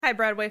Hi,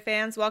 Broadway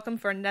fans. Welcome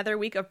for another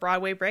week of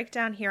Broadway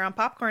Breakdown here on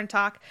Popcorn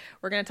Talk.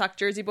 We're going to talk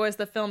Jersey Boys,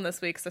 the film,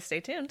 this week, so stay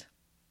tuned.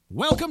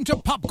 Welcome to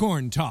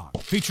Popcorn Talk,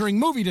 featuring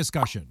movie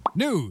discussion,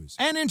 news,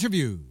 and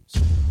interviews.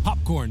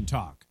 Popcorn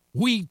Talk.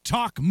 We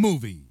talk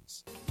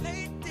movies.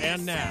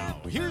 And now,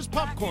 here's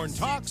Popcorn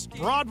Talk's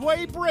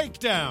Broadway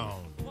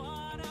Breakdown.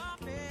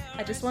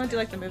 I just want to do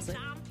like the moves,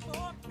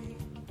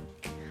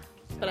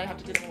 but I have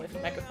to do them away from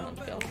the microphone,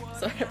 Phil.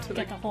 So I have to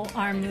Get the whole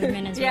arm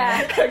movement as well.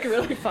 yeah, like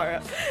really far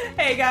up.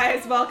 Hey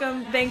guys,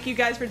 welcome. Thank you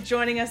guys for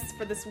joining us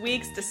for this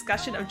week's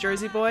discussion of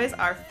Jersey Boys,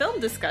 our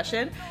film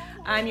discussion.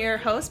 I'm your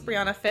host,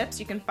 Brianna Phipps.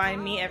 You can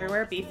find me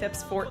everywhere,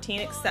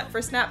 bphipps14, except for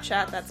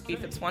Snapchat. That's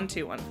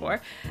bphipps1214.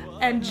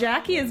 And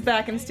Jackie is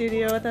back in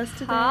studio with us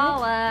today.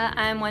 Holla,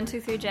 I'm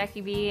 123 Jackie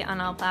B on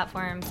all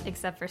platforms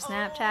except for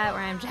Snapchat,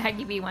 where I'm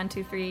Jackie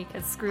B123,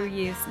 because screw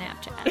you,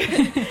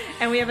 Snapchat.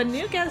 And we have a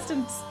new guest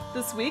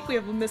this week. We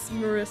have Miss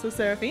Marissa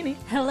Serafini.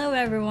 Hello,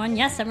 everyone.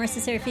 Yes, I'm Marissa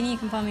Serafini. You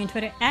can follow me on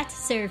Twitter at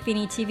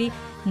SeraphiniTV.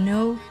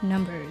 No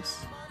numbers.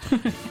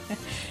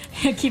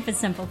 Keep it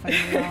simple for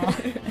you all.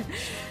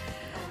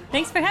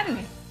 Thanks for having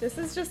me. This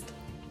is just...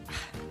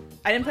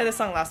 I didn't play this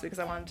song last week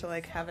because I wanted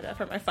to have it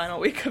for my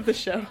final week of the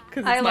show.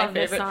 Because it's my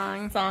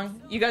favorite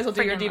song. You guys will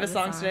do your diva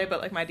songs today,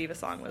 but my diva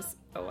song was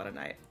 "Oh What a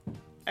Night."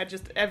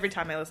 Every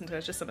time I listen to it,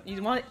 it's just something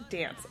you want to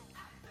dance.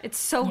 It's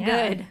so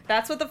good.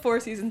 That's what the Four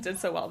Seasons did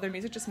so well. Their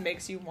music just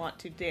makes you want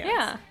to dance.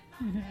 Yeah.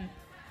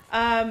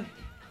 Mm-hmm.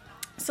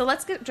 So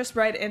let's get just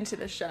right into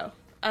the show.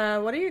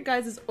 What are your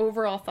guys'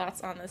 overall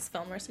thoughts on this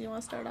film? Marissa, you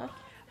want to start off?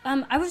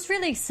 I was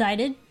really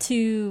excited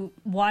to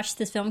watch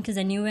this film because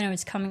I knew when it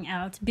was coming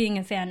out, being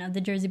a fan of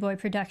the Jersey Boy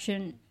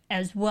production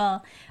as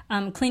well.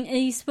 Clint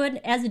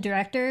Eastwood, as a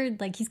director,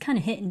 he's kind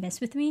of hit and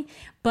miss with me.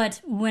 But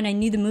when I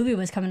knew the movie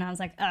was coming out, I was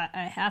like,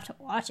 I have to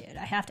watch it.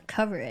 I have to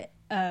cover it,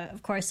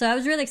 of course. So I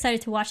was really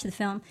excited to watch the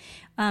film.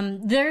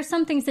 There are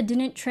some things that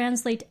didn't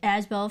translate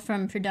as well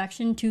from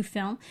production to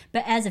film.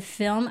 But as a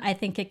film, I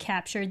think it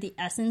captured the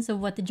essence of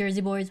what the Jersey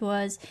Boys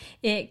was.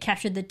 It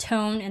captured the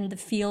tone and the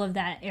feel of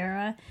that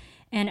era.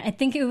 And I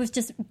think it was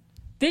just,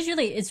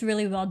 visually, it's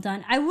really well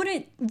done. I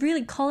wouldn't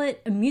really call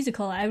it a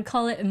musical. I would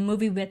call it a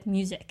movie with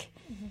music.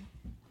 Mm-hmm.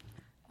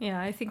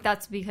 Yeah, I think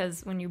that's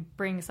because when you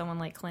bring someone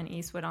like Clint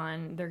Eastwood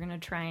on, they're going to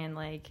try and,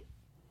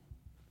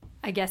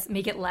 I guess,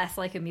 make it less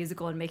like a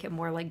musical and make it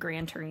more like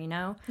Gran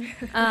Torino.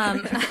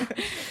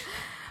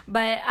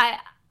 But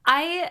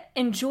I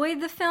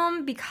enjoyed the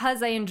film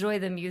because I enjoy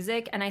the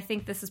music, and I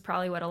think this is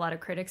probably what a lot of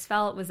critics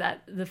felt, was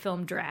that the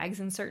film drags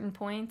in certain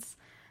points.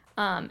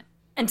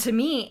 And to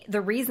me, the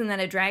reason that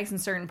it drags in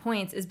certain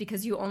points is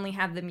because you only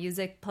have the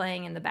music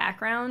playing in the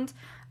background.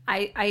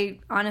 I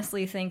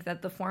honestly think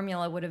that the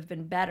formula would have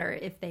been better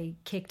if they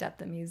kicked up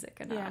the music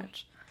a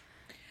notch.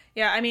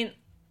 Yeah, I mean,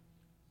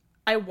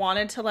 I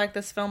wanted to like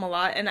this film a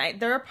lot, and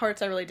there are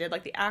parts I really did.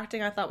 The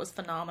acting I thought was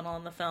phenomenal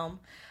in the film.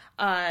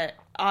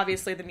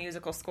 Obviously, the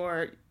musical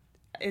score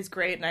is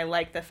great, and I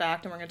like the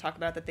fact, and we're going to talk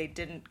about that they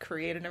didn't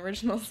create an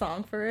original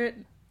song for it.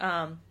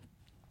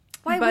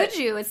 Why would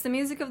you? It's the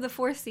music of the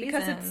Four Seasons.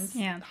 Because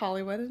it's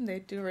Hollywood and they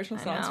do original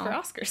songs for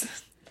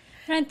Oscars.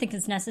 I don't think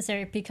it's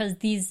necessary because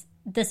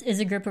this is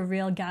a group of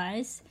real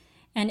guys.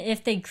 And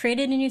if they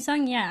created a new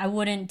song, I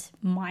wouldn't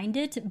mind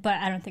it, but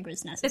I don't think it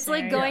was necessary. It's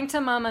like going to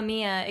Mamma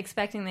Mia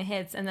expecting the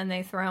hits and then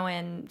they throw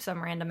in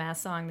some random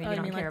ass song that you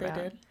don't care about.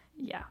 They did?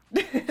 Yeah.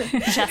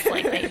 Just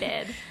like they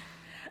did.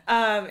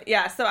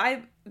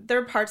 So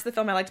there were parts of the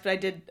film I liked, but I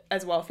did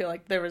as well feel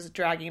like there was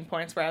dragging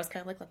points where I was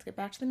kind of like, let's get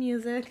back to the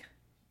music.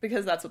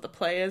 Because that's what the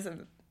play is,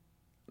 and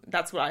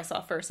that's what I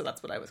saw first, so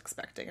that's what I was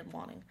expecting and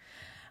wanting.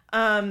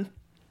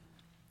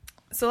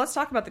 So let's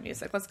talk about the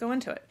music. Let's go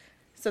into it.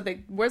 So there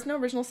was no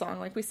original song,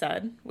 like we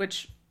said,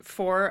 which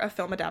for a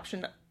film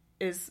adaptation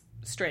is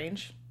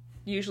strange.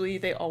 Usually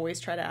they always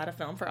try to add a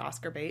film for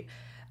Oscar bait,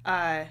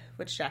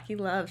 which Jackie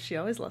loves. She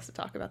always loves to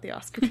talk about the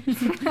Oscar bait.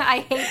 I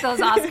hate those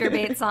Oscar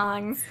bait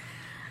songs.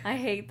 I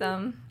hate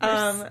them.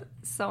 They're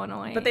so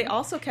annoying. But they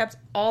also kept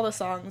all the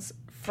songs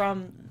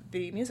from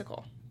the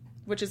musical,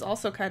 which is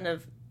also kind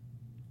of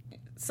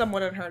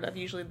somewhat unheard of.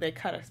 Usually they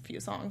cut a few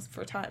songs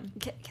for time.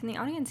 Can the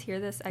audience hear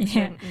this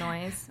extra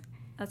noise?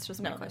 That's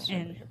just my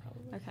question.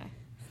 Okay.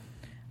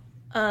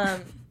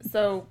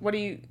 So what do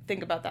you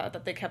think about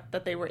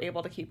that they were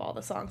able to keep all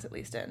the songs at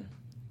least in?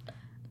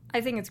 I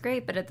think it's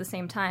great, but at the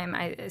same time,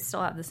 I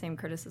still have the same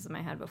criticism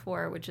I had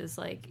before, which is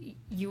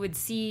you would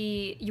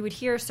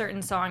hear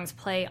certain songs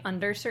play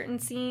under certain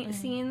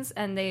scenes,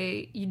 and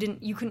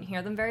you couldn't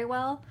hear them very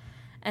well,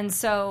 and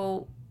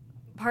so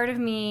part of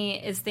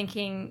me is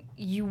thinking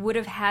you would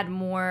have had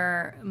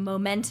more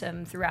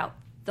momentum throughout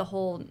the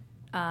whole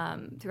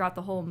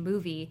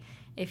movie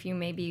if you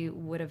maybe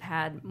would have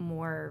had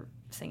more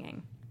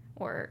singing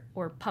or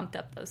pumped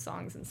up those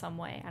songs in some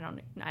way.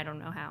 I don't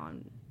know how,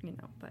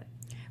 but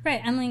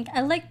right.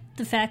 I like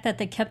the fact that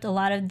they kept a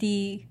lot of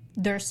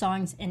their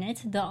songs in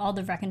it, all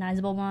the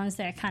recognizable ones,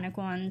 the iconic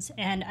ones,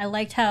 and I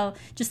liked how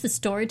just the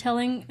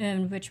storytelling,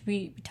 in which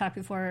we talked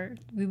before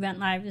we went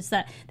live, is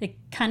that they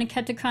kind of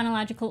kept a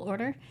chronological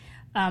order.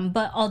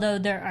 But although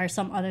there are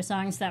some other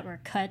songs that were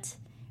cut,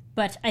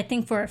 but I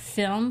think for a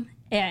film,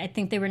 I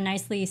think they were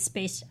nicely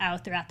spaced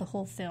out throughout the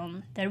whole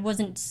film. That it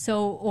wasn't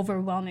so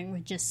overwhelming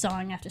with just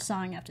song after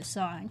song after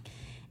song.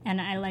 And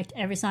I liked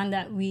every song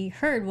that we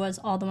heard was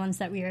all the ones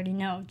that we already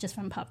know just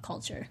from pop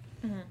culture.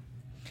 Mm-hmm.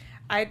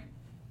 I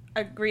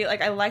agree.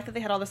 Like, I like that they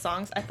had all the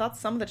songs. I thought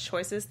some of the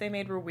choices they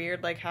made were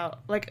weird. Like how,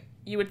 like,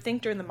 you would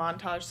think during the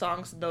montage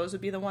songs, those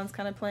would be the ones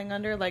kind of playing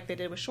under, like they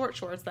did with Short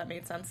Shorts. That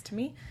made sense to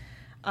me.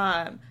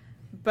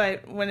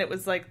 But when it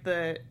was like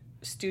the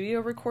studio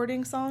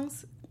recording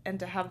songs, and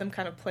to have them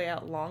kind of play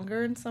out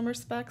longer in some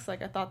respects,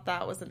 like I thought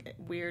that was a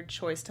weird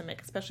choice to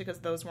make, especially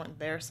because those weren't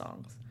their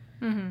songs.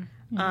 Mm-hmm.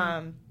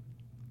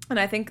 And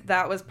I think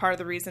that was part of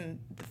the reason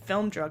the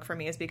film drug for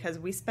me, is because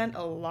we spent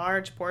a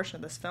large portion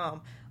of this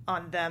film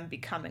on them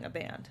becoming a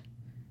band,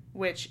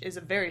 which is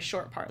a very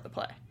short part of the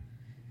play.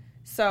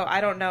 So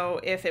I don't know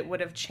if it would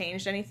have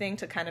changed anything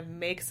to kind of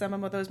make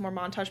some of those more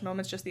montage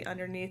moments just the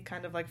underneath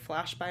kind of like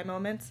flash by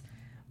moments,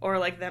 or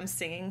like them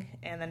singing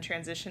and then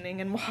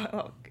transitioning and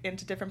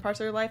into different parts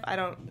of their life. I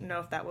don't know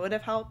if that would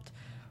have helped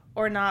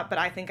or not, but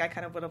I think I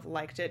kind of would have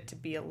liked it to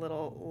be a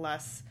little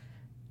less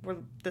where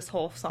this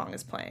whole song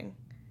is playing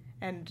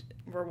and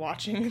we're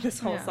watching this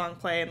whole song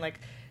play, and like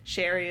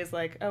Sherry is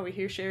like, oh, we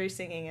hear Sherry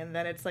singing, and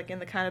then it's like in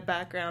the kind of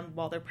background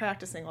while they're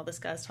practicing while this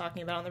guy's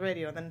talking about on the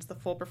radio, and then it's the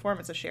full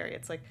performance of Sherry.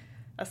 It's like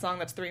a song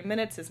that's 3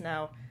 minutes is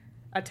now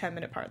a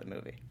 10-minute part of the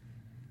movie.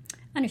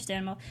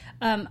 Understandable.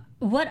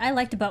 What I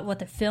liked about what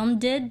the film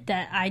did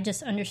that I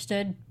just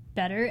understood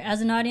better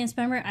as an audience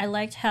member, I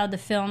liked how the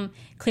film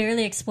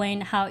clearly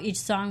explained how each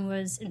song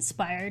was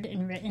inspired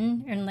and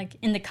written, and like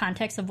in the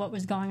context of what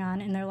was going on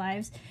in their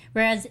lives.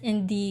 Whereas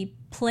in the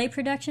play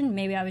production,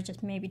 maybe I was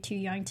just maybe too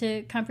young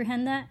to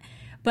comprehend that.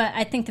 But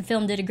I think the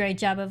film did a great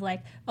job of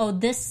like, oh,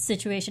 this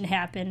situation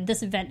happened,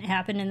 this event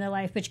happened in their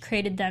life, which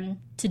created them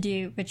to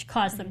do, which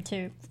caused them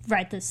to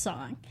write this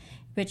song,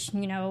 which,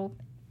 you know,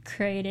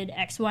 created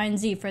X, Y, and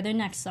Z for their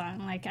next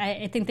song. Like,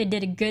 I think they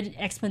did a good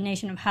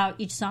explanation of how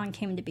each song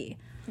came to be.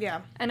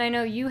 Yeah. And I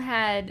know you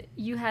had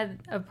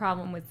a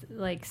problem with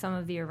like some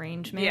of the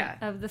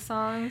arrangement of the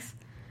songs.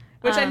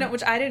 Which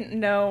I didn't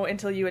know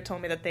until you had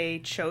told me that they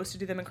chose to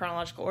do them in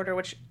chronological order,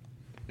 which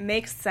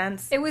makes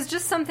sense. It was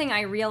just something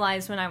I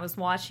realized when I was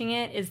watching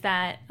it, is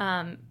that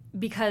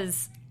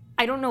because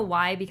I don't know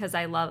why, because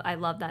I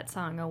love that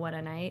song, Oh What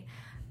a Night.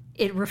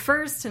 It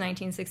refers to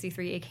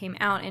 1963. It came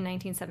out in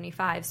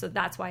 1975, so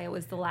that's why it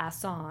was the last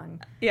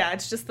song. Yeah,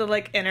 it's just the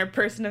like inner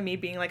person of me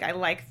being like, I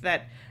like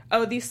that.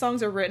 Oh, these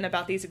songs are written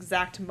about these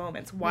exact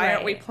moments. Why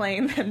aren't we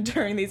playing them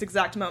during these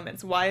exact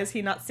moments? Why is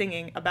he not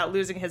singing about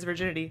losing his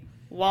virginity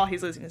while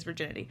he's losing his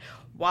virginity?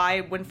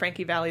 Why, when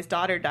Frankie Valli's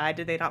daughter died,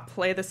 did they not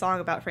play the song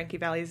about Frankie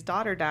Valli's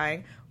daughter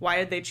dying? Why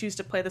did they choose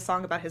to play the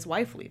song about his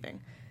wife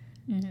leaving?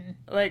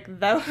 Mm-hmm. Like,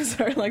 those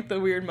are like the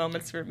weird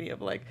moments for me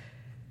of like,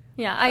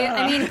 yeah,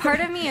 I mean,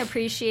 part of me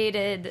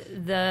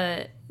appreciated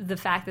the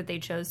fact that they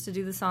chose to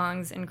do the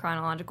songs in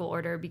chronological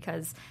order,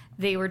 because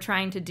they were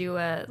trying to do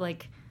a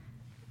like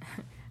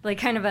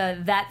kind of a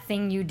That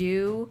Thing You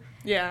Do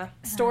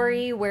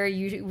story where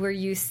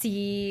you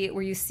see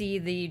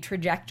the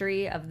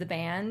trajectory of the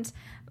band.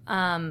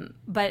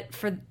 But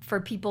for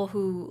people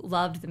who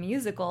loved the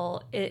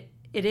musical, it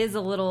is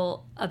a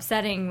little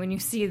upsetting when you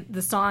see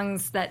the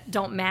songs that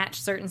don't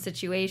match certain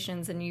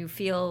situations, and you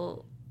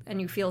feel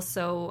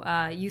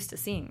so used to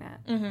seeing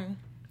that. Mm-hmm.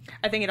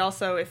 I think it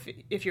also,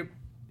 if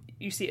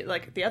you see it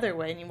like the other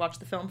way and you watch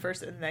the film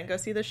first and then go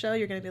see the show,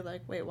 you're going to be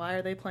like, wait, why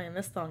are they playing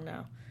this song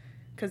now?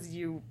 Because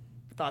you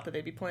thought that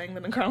they'd be playing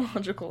them in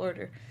chronological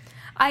order.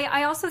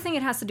 I also think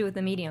it has to do with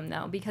the medium,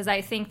 though, because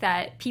I think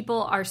that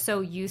people are so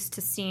used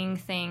to seeing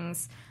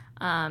things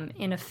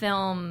in a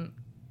film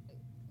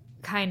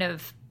kind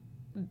of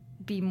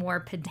be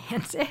more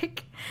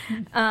pedantic.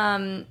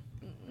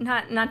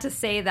 Not to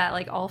say that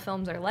like all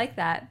films are like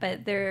that,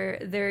 but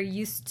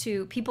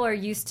people are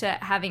used to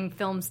having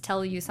films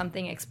tell you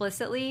something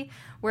explicitly,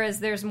 whereas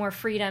there's more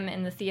freedom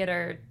in the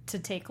theater to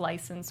take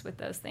license with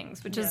those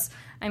things, which is,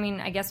 I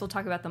mean, I guess we'll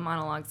talk about the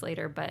monologues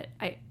later, but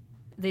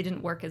they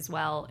didn't work as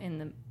well in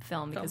the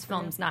film because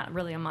film's not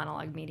really a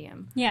monologue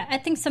medium. Yeah, I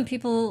think some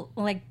people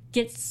like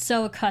get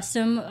so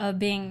accustomed of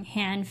being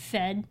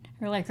hand-fed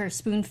or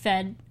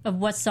spoon-fed of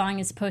what song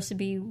is supposed to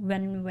be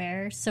when and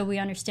where, so we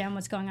understand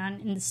what's going on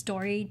in the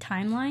story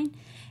timeline.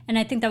 And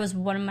I think that was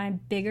one of my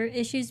bigger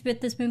issues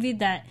with this movie,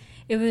 that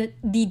it was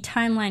the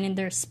timeline in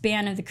their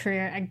span of the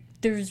career.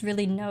 There was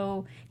really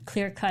no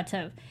clear cut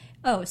of,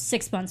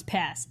 6 months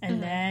passed,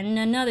 and then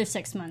another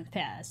 6 months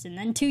passed, and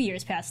then 2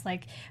 years passed.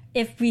 Like,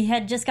 if we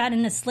had just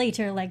gotten a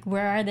Slater, like,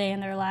 where are they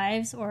in their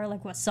lives, or,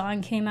 like, what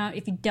song came out,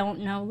 if you don't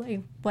know, like,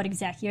 what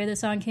exact year the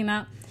song came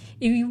out,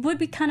 it would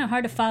be kind of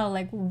hard to follow,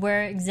 like,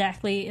 where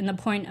exactly in the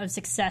point of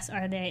success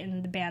are they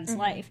in the band's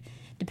life,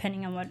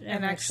 depending on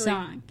whatever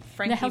song.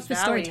 Frankie that helps with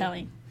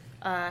storytelling.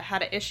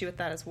 Had an issue with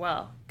that as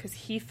well, because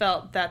he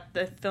felt that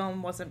the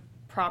film wasn't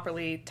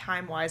properly,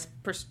 time-wise,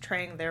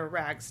 portraying their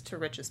rags to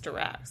riches to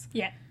rags.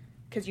 Yeah.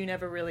 Because you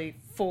never really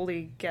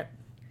fully get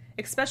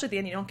especially at the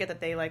end, you don't get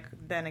that they like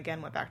then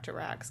again went back to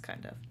rags,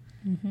 kind of.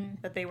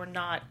 That they were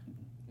not.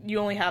 You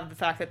only have the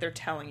fact that they're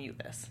telling you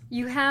this.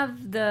 You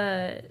have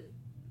the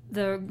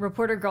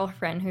reporter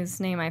girlfriend, whose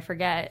name I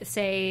forget,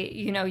 say,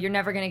 you know, you're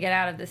never going to get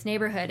out of this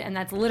neighborhood, and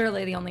that's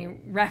literally the only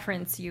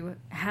reference you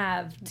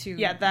have to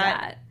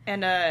that.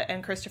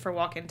 And Christopher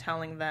Walken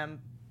telling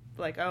them,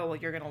 like, oh, well,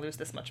 you're going to lose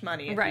this much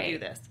money if you do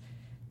this.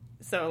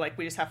 So, like,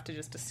 we just have to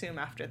just assume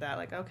after that,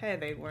 like, okay,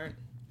 they weren't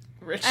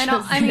rich. And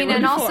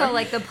also,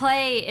 like, the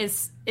play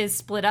is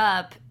split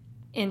up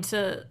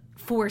into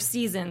 4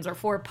 seasons or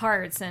 4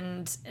 parts,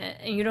 and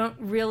you don't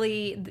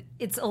really,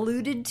 it's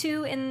alluded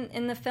to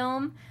in the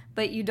film,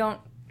 but you don't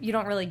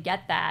really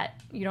get that.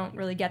 You don't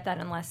really get that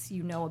unless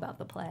you know about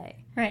the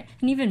play. Right.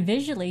 And even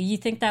visually, you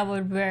think that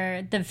would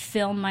where the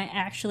film might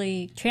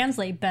actually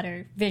translate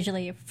better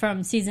visually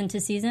from season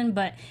to season,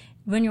 but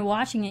when you're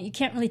watching it, you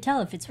can't really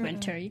tell if it's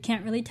winter. You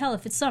can't really tell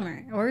if it's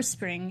summer or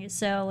spring.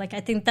 So, like, I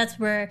think that's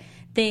where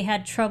they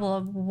had trouble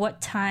of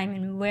what time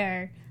and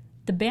where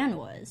the band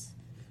was.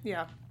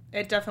 Yeah.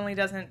 It definitely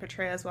doesn't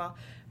portray as well.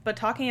 But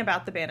talking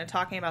about the band and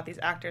talking about these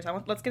actors,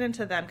 let's get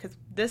into them, because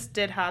this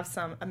did have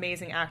some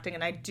amazing acting,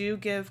 and I do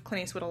give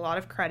Clint Eastwood a lot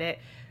of credit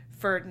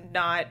for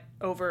not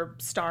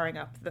over-starring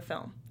up the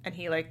film. And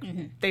he,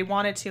 they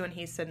wanted to, and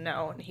he said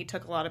no, and he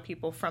took a lot of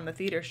people from the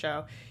theater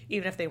show,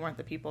 even if they weren't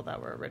the people that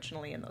were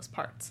originally in those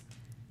parts.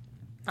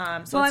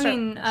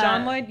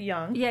 John Lloyd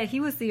Young. Yeah, he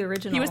was the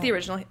original. He was the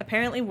original.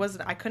 Apparently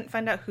I couldn't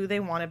find out who they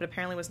wanted, but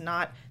apparently was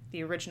not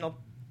the original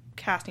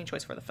casting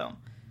choice for the film.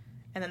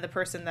 And then the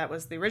person that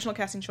was the original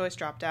casting choice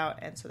dropped out,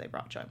 and so they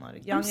brought John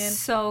Lloyd Young in. I'm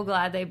so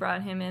glad they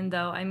brought him in,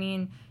 though. I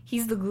mean,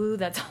 he's the glue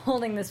that's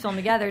holding this film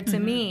together, to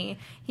me.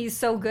 He's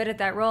so good at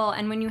that role.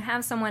 And when you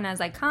have someone as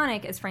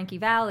iconic as Frankie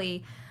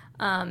Valli,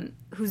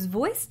 whose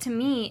voice, to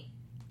me,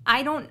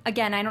 I don't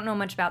know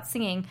much about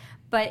singing,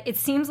 but it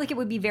seems like it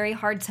would be very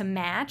hard to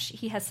match.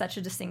 He has such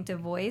a distinctive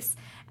voice.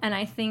 And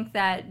I think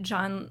that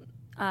John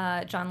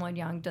Lloyd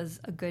Young does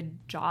a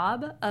good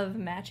job of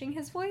matching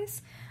his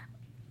voice.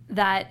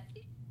 That...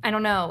 I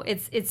don't know.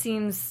 It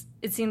seems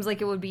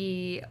like it would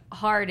be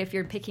hard if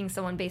you're picking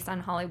someone based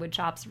on Hollywood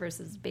chops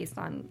versus based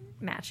on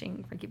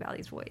matching Frankie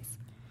Valli's voice.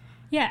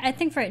 Yeah, I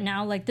think right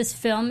now, like, this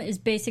film is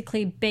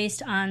basically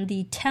based on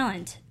the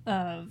talent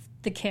of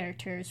the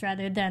characters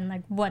rather than,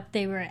 like, what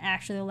they were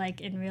actually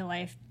like in real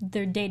life,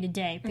 their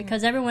day-to-day.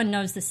 Because everyone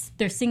knows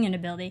their singing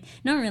ability.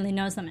 No one really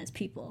knows them as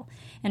people.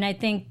 And I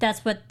think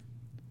that's what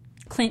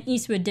Clint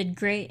Eastwood did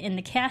great in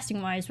the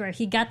casting-wise, where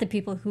he got the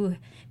people who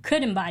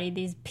could embody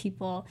these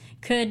people,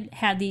 could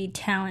have the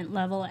talent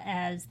level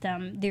as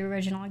them, the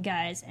original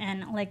guys.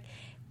 And, like,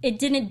 it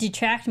didn't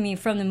detract me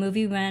from the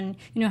movie when,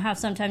 you know how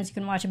sometimes you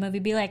can watch a movie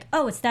be like,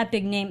 oh, it's that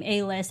big name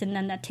A-list, and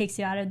then that takes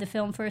you out of the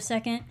film for a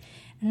second.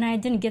 And I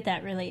didn't get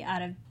that really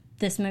out of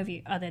this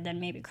movie, other than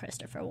maybe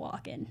Christopher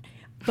Walken.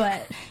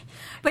 But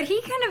he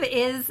kind of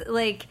is,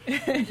 like,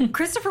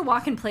 Christopher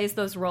Walken plays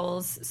those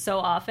roles so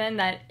often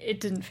that it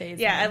didn't faze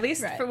me. Yeah, at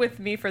least with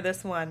me for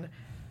this one,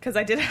 because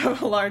I did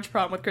have a large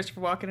problem with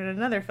Christopher Walken in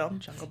another film,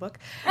 Jungle Book.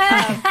 But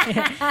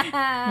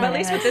at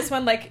least with this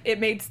one, like, it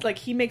makes, like,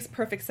 he makes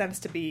perfect sense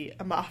to be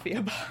a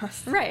mafia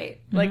boss. Right.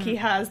 Like, he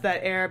has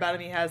that air about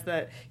him. He has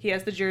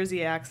the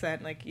Jersey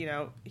accent. Like, you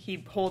know,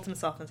 he holds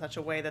himself in such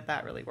a way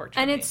that really worked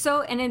for me. It's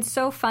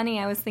so funny.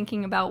 I was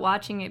thinking about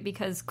watching it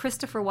because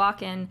Christopher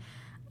Walken,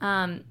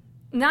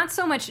 not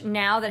so much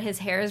now that his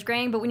hair is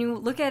graying, but when you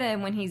look at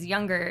him when he's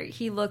younger,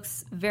 he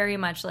looks very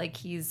much like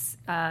he's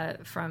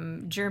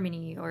from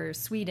Germany or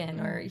Sweden,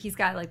 or he's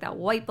got like that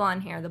white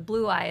blonde hair, the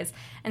blue eyes,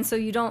 and so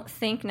you don't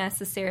think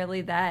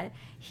necessarily that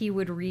he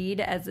would read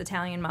as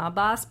Italian mob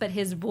boss, but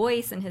his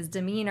voice and his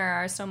demeanor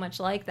are so much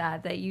like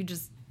that you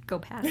just go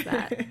past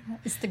that.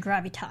 It's the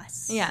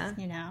gravitas. Yeah.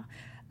 You know?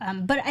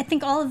 But I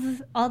think all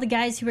the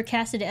guys who were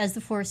casted as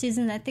the 4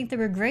 seasons, I think they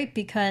were great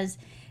because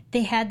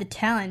they had the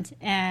talent,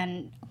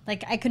 and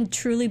like I can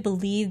truly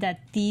believe that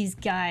these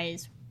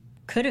guys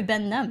could have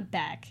been them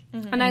back.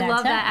 Mm-hmm. And I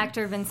love that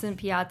actor Vincent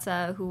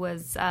Piazza, who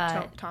was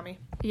Tommy.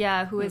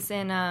 Yeah, who was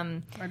in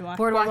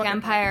Boardwalk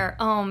Empire.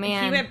 Oh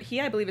man, he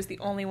I believe is the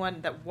only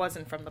one that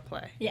wasn't from the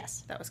play.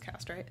 Yes, that was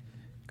cast, right?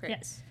 Great.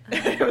 Yes,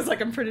 it was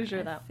like I'm pretty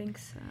sure that. I think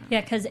so.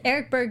 Yeah, because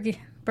Eric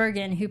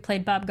Bergen, who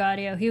played Bob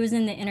Gaudio, he was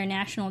in the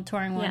international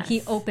touring one. Yes.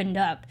 He opened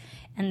up,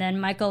 and then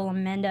Michael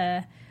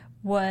Lamenda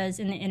was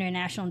in the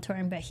international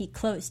touring, but he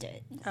closed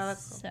it. Oh,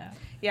 that's cool.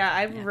 So,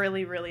 I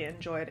really, really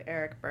enjoyed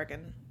Eric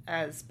Bergen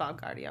as Bob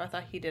Gaudio. I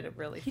thought he did a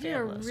really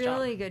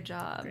good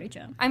job. Great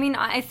job. I mean,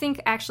 I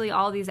think actually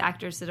all these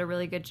actors did a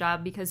really good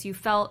job because you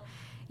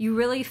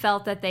really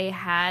felt that they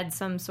had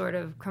some sort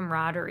of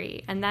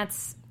camaraderie. And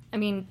that's, I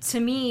mean, to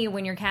me,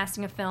 when you're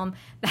casting a film,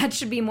 that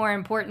should be more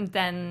important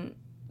than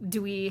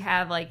do we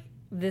have like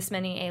this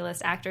many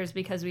A-list actors,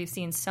 because we've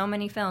seen so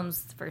many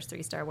films, the first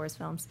 3 Star Wars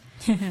films,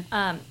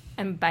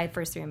 and by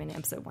first 3 I mean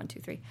episode 1, 2,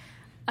 3,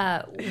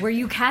 where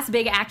you cast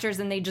big actors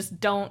and they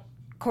just don't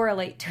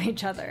correlate to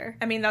each other.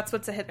 I mean, that's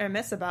what's a hit or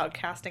miss about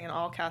casting an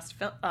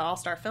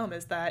all-star film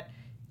is that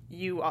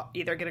you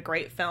either get a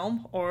great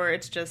film or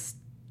it's just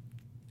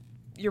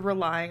you're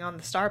relying on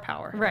the star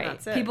power. and Right.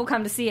 that's it. People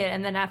come to see it,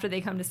 and then after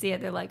they come to see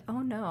it, they're like,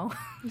 oh no.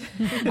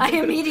 I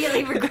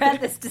immediately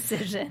regret this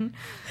decision.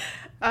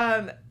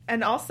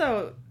 And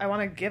also, I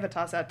want to give a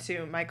toss out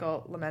to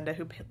Michael Lamenda,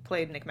 who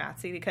played Nick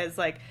Matze, because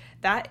like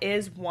that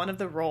is one of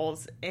the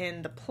roles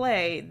in the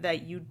play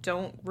that you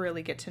don't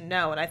really get to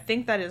know, and I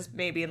think that is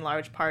maybe in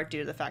large part due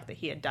to the fact that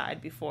he had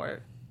died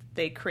before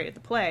they created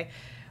the play.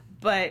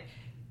 But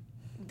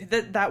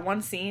that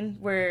one scene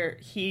where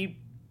he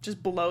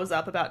just blows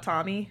up about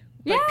Tommy,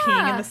 like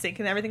peeing in the sink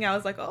and everything, I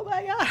was like, oh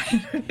my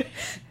god.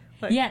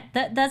 Yeah,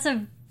 that's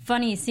a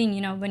funny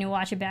scene, when you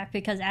watch it back,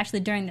 because actually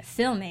during the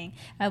filming,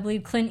 I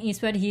believe Clint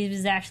Eastwood, he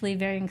was actually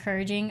very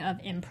encouraging of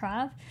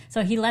improv.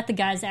 So he let the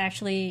guys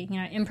actually,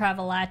 improv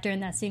a lot during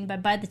that scene.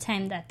 But by the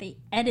time that they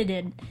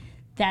edited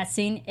that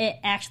scene, it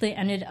actually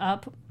ended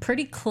up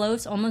pretty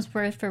close, almost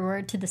word for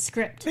word to the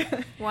script.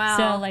 Wow.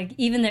 So like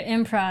even their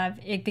improv,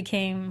 it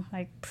became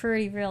like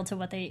pretty real to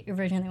what they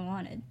originally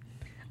wanted.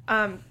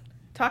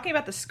 Talking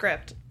about the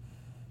script,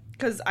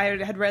 because I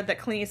had read that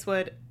Clint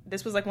Eastwood,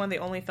 this was like one of the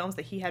only films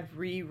that he had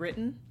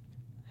rewritten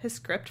his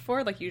script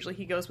for. Like usually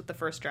he goes with the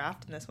first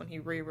draft, and this one he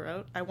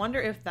rewrote. I wonder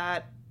if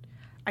I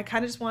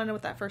kind of just want to know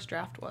what that first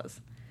draft was.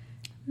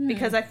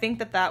 Because I think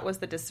that was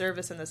the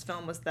disservice in this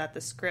film, was that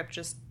the script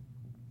just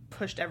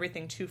pushed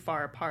everything too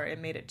far apart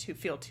and made it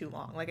feel too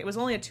long. Like it was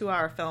only a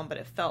 2-hour film, but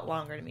it felt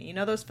longer to me. You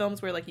know those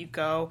films where like you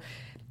go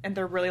and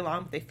they're really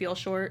long, but they feel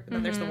short, and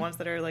then there's the ones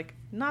that are like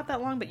not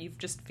that long, but you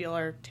just feel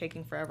are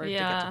taking forever to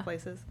get to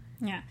places.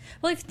 Yeah.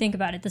 Well, if you think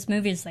about it, this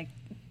movie is like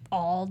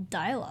all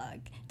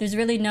dialogue. There's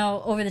really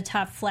no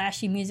over-the-top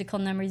flashy musical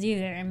numbers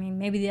either. I mean,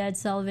 maybe the Ed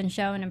Sullivan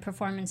Show and a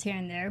performance here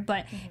and there,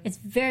 but it's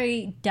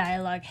very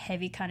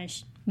dialogue-heavy kind of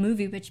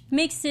movie, which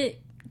makes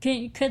it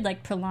could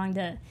like prolong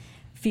the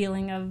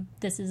feeling of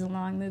this is a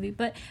long movie.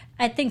 But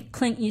I think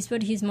Clint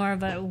Eastwood, he's more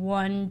of a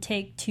one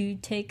take, two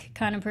take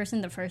kind of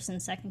person, the first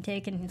and second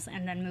take, and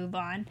then move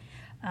on.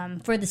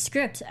 For the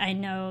script, I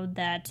know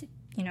that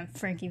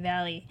Frankie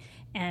Valli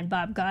and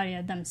Bob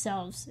Gaudia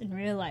themselves in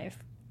real life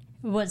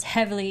was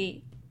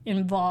heavily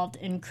involved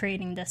in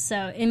creating this,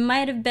 so it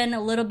might have been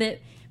a little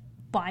bit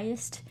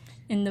biased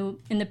in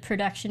the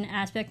production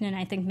aspect, and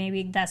I think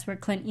maybe that's where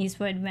Clint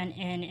Eastwood went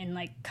in and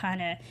like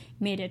kind of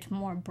made it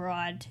more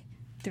broad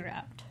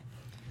throughout.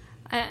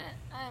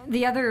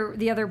 The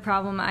other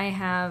problem I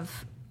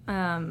have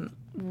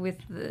with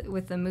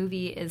the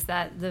movie is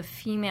that the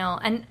female,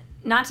 and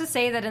not to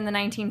say that in the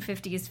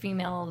 1950s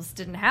females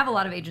didn't have a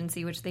lot of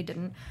agency, which they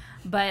didn't,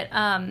 but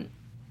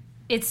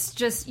it's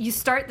just you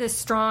start this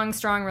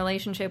strong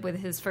relationship with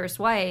his first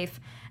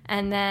wife,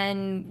 and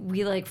then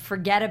we like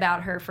forget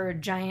about her for a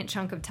giant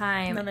chunk of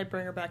time. And then they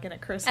bring her back in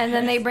at Christmas.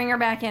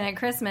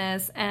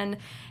 And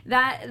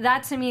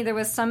that to me, there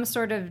was some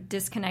sort of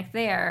disconnect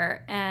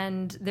there,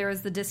 and there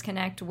was the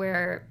disconnect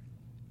where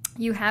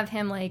you have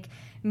him like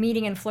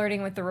meeting and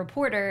flirting with the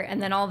reporter, and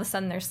then all of a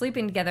sudden they're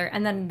sleeping together,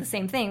 and then the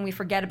same thing, we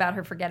forget about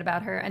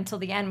her until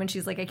the end when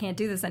she's like, I can't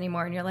do this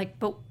anymore, and you're like,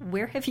 but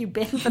where have you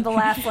been for the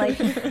last like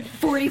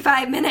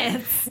 45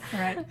 minutes?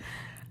 Right.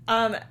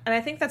 And I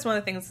think that's one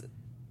of the things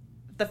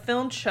the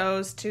film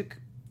chose to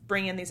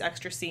bring in, these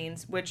extra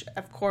scenes, which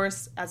of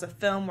course as a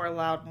film we're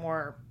allowed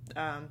more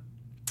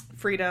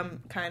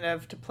freedom kind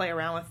of to play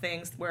around with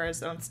things,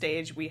 whereas on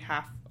stage we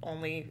have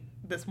only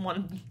this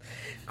one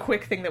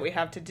quick thing that we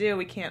have to do.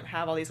 We can't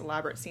have all these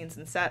elaborate scenes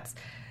and sets.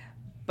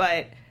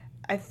 But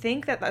I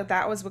think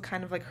that was what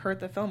kind of like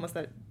hurt the film, was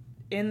that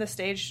in the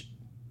stage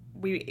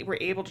we were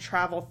able to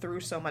travel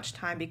through so much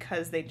time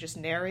because they just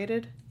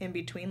narrated in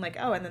between, like,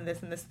 oh, and then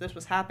this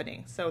was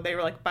happening. So they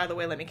were like, by the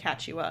way, let me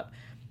catch you up.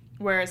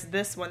 Whereas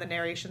this, when the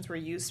narrations were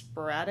used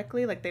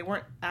sporadically, like they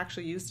weren't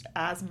actually used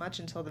as much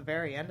until the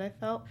very end, I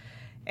felt.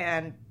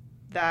 And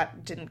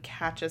that didn't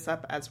catch us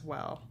up as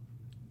well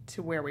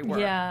to where we were.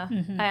 Yeah,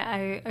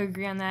 I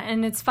agree on that.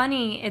 And it's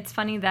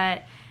funny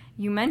that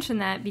you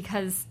mentioned that,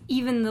 because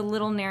even the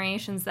little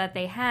narrations that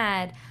they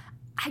had,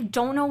 I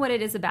don't know what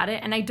it is about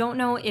it, and I don't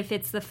know if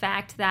it's the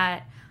fact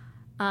that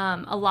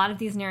a lot of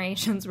these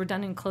narrations were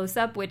done in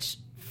close-up, which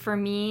for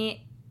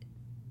me,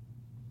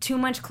 too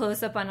much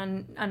close-up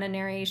on a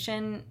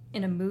narration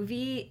in a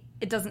movie,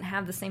 it doesn't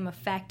have the same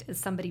effect as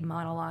somebody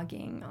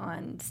monologuing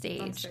on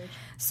stage.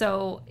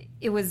 So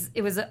it was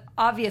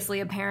obviously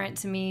apparent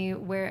to me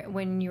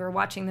when you were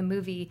watching the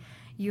movie,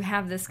 you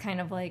have this kind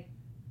of like,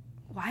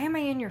 why am I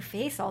in your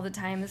face all the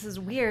time? This is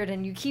weird.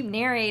 And you keep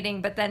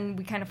narrating, but then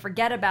we kind of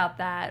forget about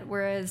that.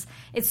 Whereas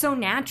it's so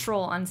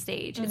natural on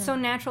stage. Mm-hmm. It's so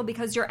natural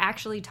because you're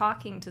actually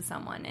talking to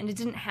someone. And it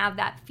didn't have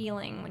that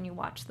feeling when you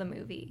watch the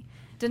movie.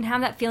 It didn't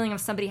have that feeling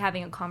of somebody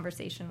having a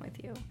conversation with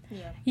you.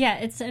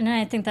 Yeah, and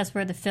I think that's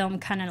where the film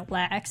kind of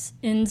lacks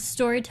in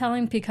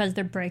storytelling, because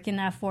they're breaking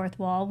that fourth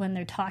wall when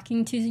they're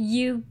talking to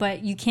you,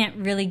 but you can't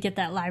really get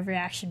that live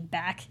reaction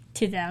back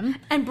to them.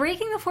 And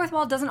breaking the fourth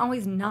wall doesn't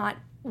always not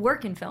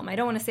work in film. I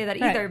don't want to say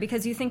that either,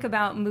 because you think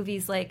about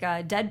movies like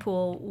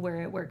Deadpool,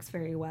 where it works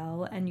very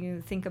well, and you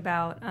think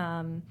about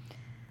I'm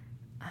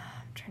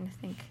trying to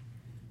think.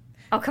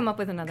 I'll come up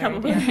with another Come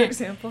up idea. with an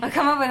example. I'll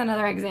come up with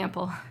another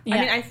example. Yeah. I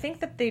mean, I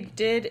think that they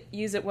did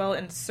use it well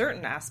in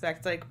certain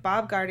aspects. Like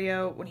Bob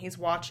Gardeo, when he's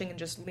watching and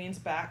just leans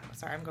back.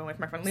 Sorry, I'm going with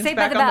my friend. Leans Saved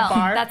by back the on Bell. the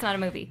bar. That's not a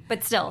movie,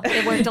 but still,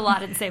 it worked a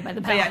lot in Saved by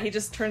the Bell. But yeah, he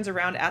just turns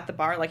around at the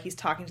bar like he's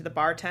talking to the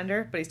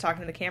bartender, but he's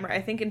talking to the camera.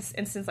 I think in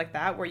instances like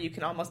that, where you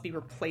can almost be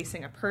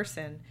replacing a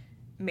person,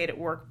 made it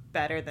work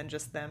better than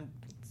just them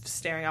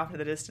staring off into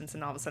the distance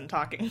and all of a sudden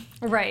talking.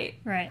 Right.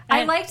 Right.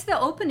 I liked the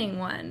opening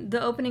one.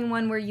 The opening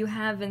one where you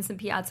have Vincent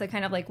Piazza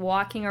kind of like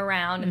walking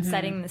around and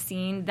setting the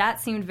scene.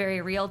 That seemed very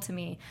real to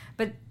me.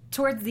 But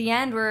towards the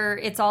end where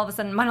it's all of a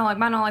sudden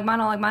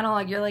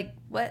monologue, you're like,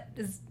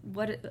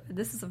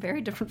 this is a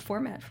very different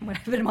format from what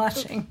I've been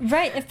watching.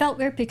 Right. It felt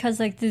weird because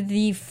like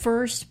the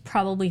first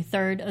probably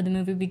third of the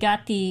movie, we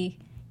got the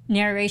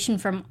narration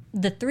from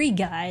the three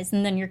guys,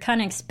 and then you're kind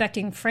of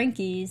expecting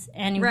Frankie's,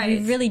 and Right.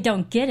 you really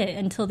don't get it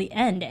until the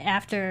end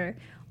after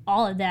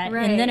all of that.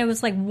 Right. And then it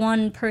was like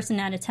one person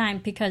at a time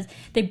because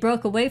they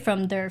broke away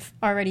from their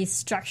already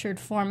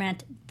structured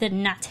format, did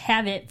not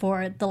have it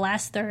for the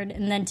last third,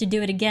 and then to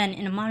do it again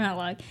in a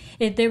monologue.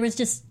 There was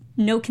just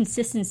no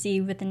consistency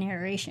with the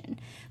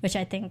narration, which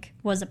I think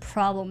was a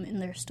problem in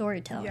their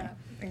storytelling.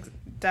 Yeah,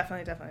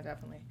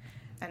 definitely.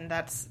 And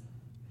that's,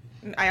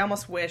 I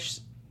almost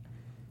wish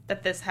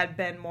that this had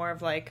been more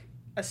of like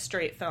a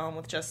straight film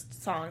with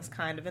just songs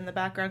kind of in the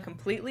background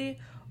completely,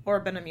 or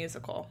been a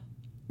musical.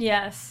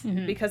 Yes.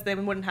 Because they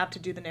wouldn't have to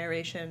do the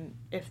narration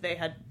if they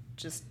had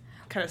just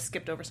kind of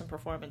skipped over some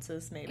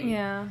performances, maybe.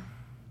 Yeah.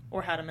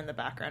 Or had them in the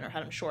background, or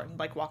had them shortened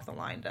like Walk the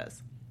Line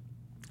does.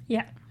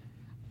 Yeah.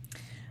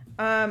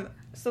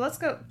 So let's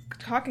go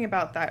talking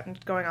about that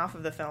and going off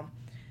of the film.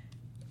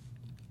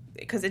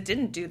 Because it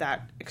didn't do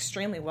that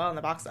extremely well in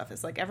the box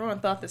office. Like,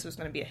 everyone thought this was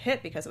going to be a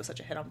hit because it was such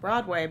a hit on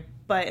Broadway,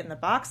 but in the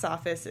box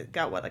office, it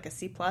got, like a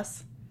C+?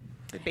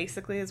 It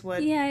basically is what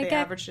they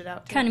averaged it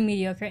out to. Kind of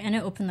mediocre, and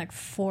it opened like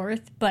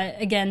fourth. But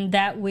again,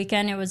 that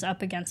weekend it was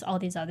up against all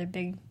these other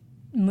big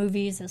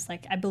movies. It's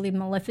like, I believe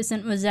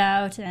Maleficent was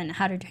out, and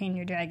How to Train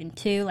Your Dragon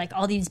 2. Like,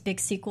 all these big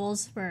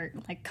sequels were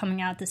like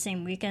coming out the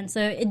same weekend.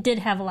 So it did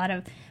have a lot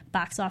of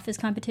box office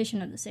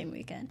competition on the same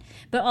weekend.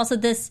 But also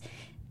this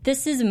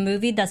is a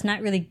movie that's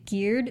not really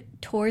geared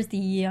towards the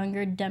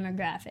younger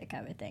demographic,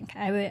 I would think.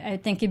 I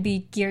think it'd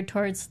be geared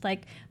towards,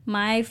 like,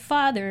 my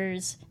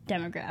father's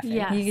demographic.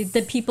 Yes.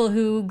 The people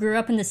who grew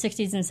up in the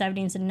 60s and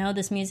 70s and know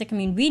this music. I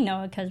mean, we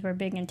know it because we're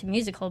big into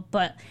musical,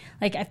 but,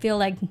 like, I feel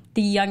like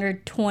the younger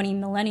 20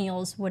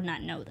 millennials would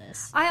not know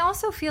this. I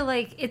also feel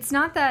like it's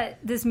not that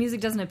this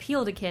music doesn't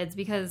appeal to kids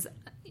because,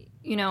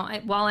 you know,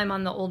 while I'm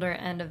on the older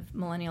end of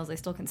millennials, I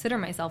still consider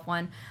myself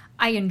one.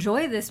 I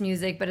enjoy this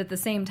music, but at the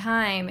same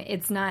time,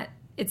 it's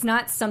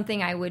not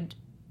something I would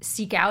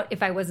seek out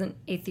if I wasn't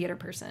a theater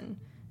person,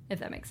 if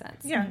that makes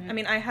sense. Yeah, I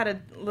mean, I had a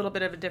little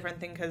bit of a different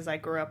thing because I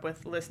grew up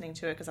with listening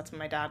to it because that's what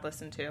my dad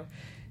listened to.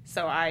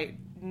 So I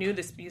knew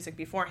this music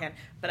beforehand,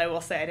 but I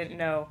will say I didn't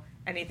know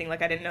anything.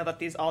 Like, I didn't know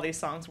that all these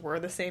songs were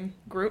the same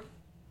group.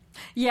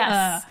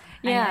 Yes.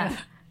 Yeah.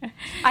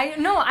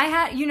 I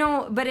had, you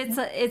know, but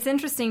it's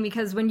interesting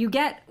because when you're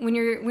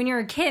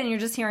a kid and you're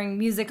just hearing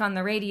music on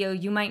the radio,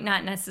 you might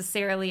not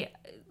necessarily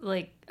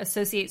like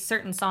associate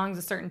certain songs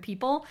with certain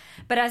people.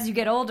 But as you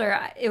get older,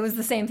 it was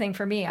the same thing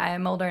for me. I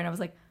am older and I was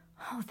like,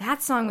 oh,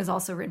 that song was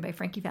also written by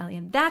Frankie Valli,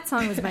 and that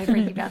song was by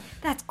Frankie Valli.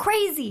 That's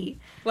crazy.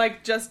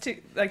 Like,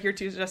 You're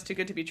Just Too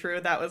Good to Be True.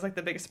 That was like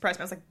the biggest surprise.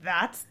 I was like,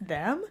 that's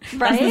them?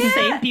 Right? That's the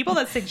same people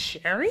that sing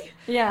Sherry?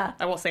 Yeah.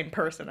 I will same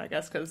person, I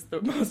guess, because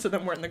most of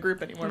them weren't in the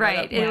group anymore. Right.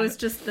 by that It point. was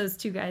just those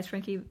two guys,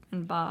 Frankie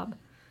and Bob.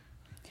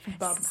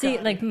 Bob See,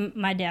 Crowley. like,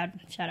 my dad,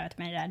 shout out to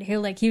my dad,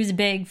 he was a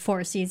big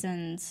Four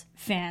Seasons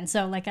fan,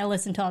 so, like, I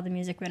listened to all the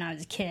music when I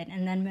was a kid,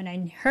 and then when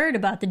I heard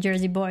about the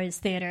Jersey Boys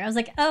Theater, I was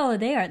like, oh,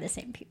 they are the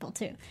same people,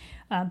 too.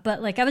 But,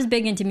 like, I was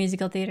big into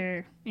musical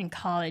theater in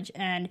college,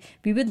 and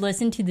we would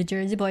listen to the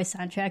Jersey Boys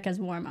soundtrack as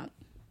warm-up.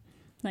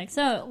 Like,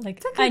 so,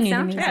 like, I knew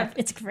the music. soundtrack.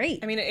 It's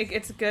great. I mean,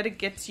 it's good. It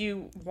gets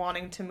you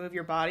wanting to move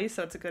your body,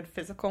 so it's a good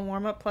physical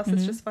warm-up. Plus,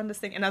 it's just fun to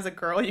sing. And as a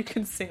girl, you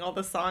can sing all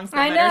the songs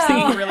I that men are know.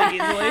 singing really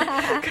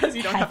easily because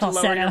you don't have to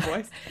lower your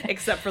falsetto. voice.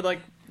 Except for, like,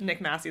 Nick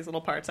Massey's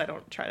little parts. I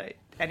don't try to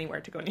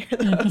anywhere to go near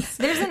those.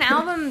 There's an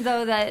album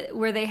though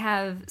where they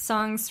have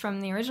songs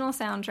from the original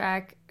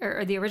soundtrack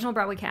or the original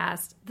Broadway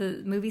cast,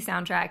 the movie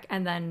soundtrack,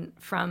 and then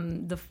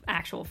from the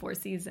actual Four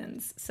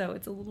Seasons. So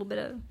it's a little bit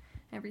of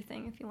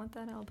everything if you want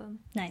that album.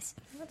 Nice.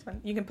 That's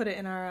fun. You can put it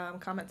in our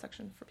comment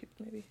section for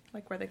people, maybe,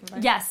 like where they can buy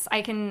it. Yes,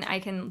 I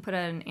can put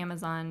an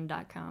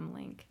Amazon.com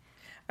link.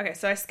 Okay,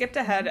 so I skipped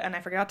ahead and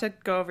I forgot to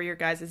go over your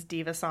guys'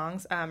 diva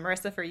songs.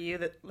 Marissa, for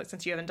you,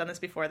 since you haven't done this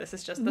before, this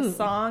is just the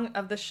song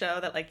of the show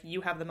that, like, you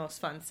have the most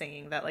fun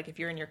singing. That, like, if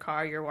you're in your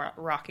car, you're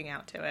rocking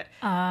out to it.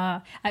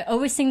 I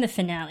always sing the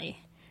finale.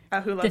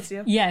 Who Loves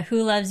You? Yeah,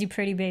 Who Loves You,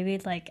 Pretty Baby.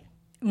 Like,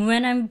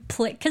 when I'm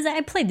because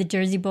I played the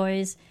Jersey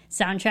Boys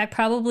soundtrack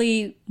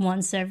probably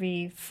once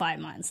every 5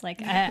 months.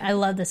 Like I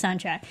love the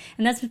soundtrack,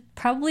 and that's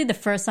probably the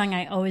first song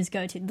I always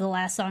go to, the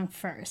last song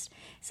first.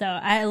 So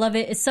I love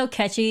it. It's so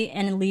catchy,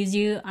 and it leaves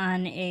you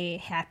on a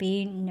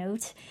happy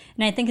note.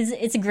 And I think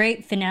it's a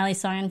great finale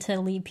song to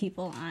lead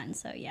people on.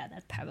 So yeah,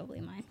 that's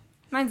probably mine.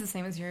 Mine's the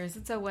same as yours.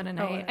 It's What a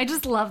Night. I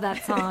just love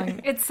that song.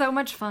 It's so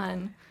much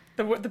fun.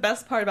 The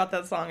best part about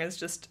that song is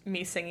just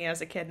me singing as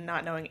a kid and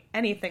not knowing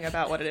anything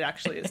about what it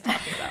actually is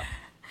talking about.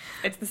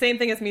 It's the same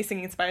thing as me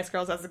singing Spice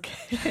Girls as a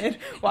kid,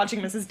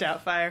 watching Mrs.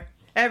 Doubtfire.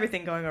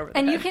 Everything going over the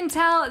And head. you can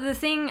tell the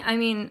thing, I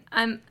mean,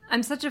 I'm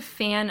such a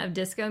fan of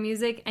disco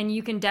music, and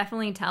you can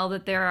definitely tell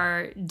that there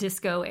are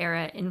disco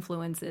era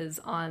influences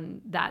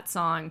on that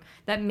song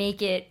that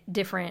make it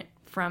different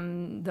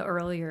from the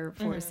earlier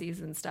Four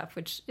Seasons stuff,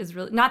 which is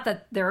really, not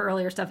that their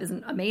earlier stuff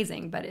isn't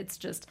amazing, but it's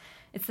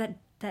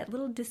that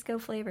little disco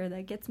flavor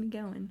that gets me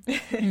going.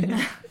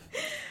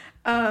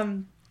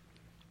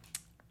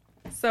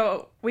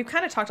 So we've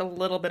kind of talked a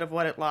little bit of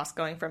what it lost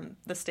going from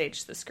the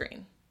stage to the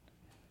screen.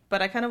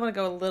 But I kind of want to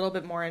go a little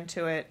bit more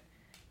into it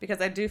because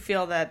I do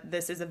feel that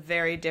this is a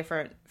very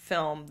different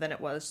film than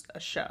it was a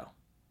show.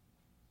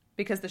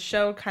 Because the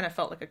show kind of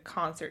felt like a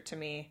concert to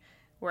me,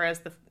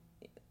 whereas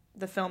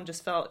the film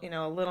just felt,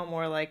 a little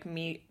more like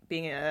me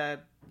being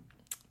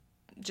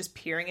just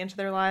peering into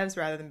their lives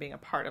rather than being a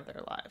part of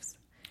their lives.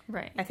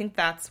 Right. I think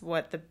that's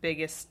what the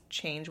biggest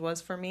change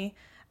was for me.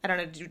 I don't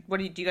know.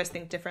 Do you guys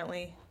think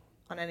differently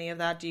on any of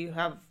that? Do you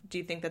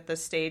think that the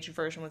stage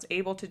version was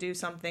able to do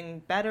something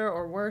better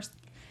or worse?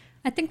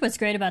 I think what's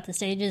great about the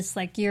stage is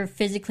like you're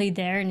physically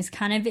there and it's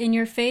kind of in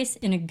your face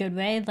in a good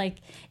way. Like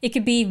it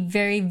could be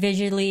very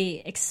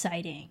visually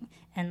exciting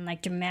and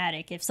like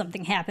dramatic. If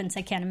something happens,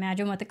 I can't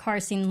imagine what the car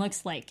scene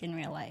looks like in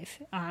real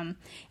life. And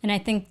I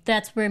think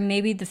that's where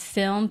maybe the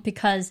film,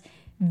 because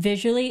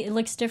visually it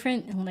looks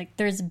different, and like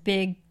there's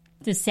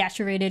the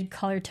saturated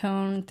color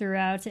tone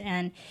throughout.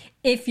 And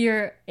if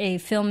you're a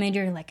film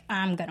major, like,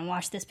 I'm going to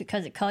watch this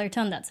because of color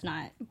tone, that's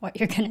not what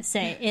you're going to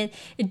say.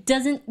 It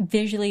doesn't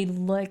visually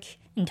look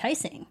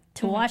enticing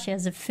to watch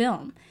as a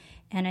film.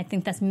 And I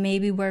think that's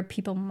maybe where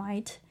people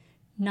might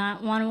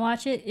not want to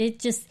watch it.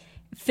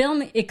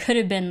 It could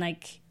have been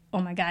like,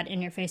 oh my God,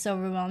 in your face,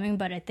 overwhelming.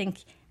 But I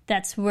think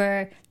that's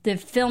where the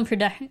film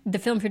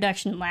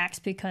production lacks,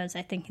 because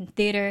I think in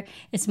theater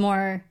it's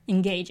more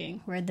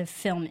engaging, where the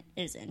film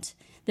isn't.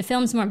 The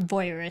film's more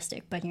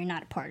voyeuristic, but you're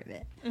not a part of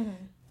it. Mm-hmm.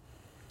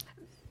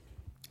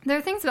 There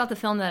are things about the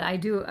film that I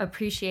do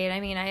appreciate. I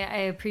mean,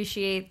 I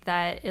appreciate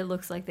that it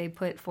looks like they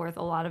put forth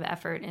a lot of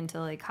effort into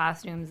like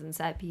costumes and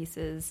set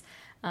pieces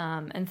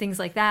and things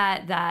like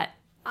that. That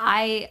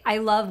I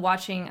love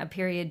watching a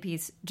period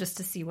piece just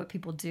to see what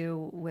people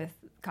do with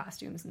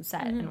costumes and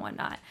set and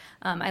whatnot.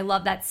 I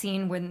love that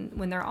scene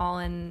when they're all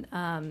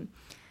in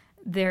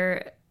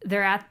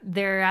they're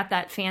at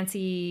that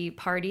fancy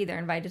party. They're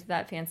invited to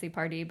that fancy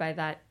party by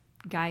that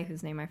guy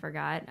whose name I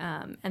forgot.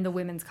 And the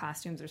women's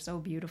costumes are so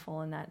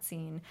beautiful in that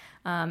scene.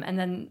 And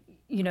then,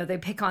 they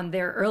pick on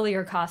their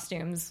earlier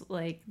costumes,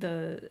 like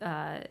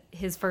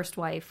his first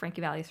wife,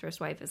 Frankie Valli's first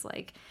wife, is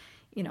like,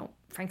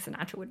 Frank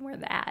Sinatra wouldn't wear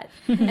that.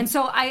 And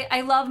so I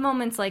love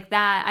moments like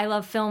that. I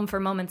love film for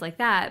moments like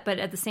that. But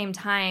at the same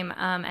time,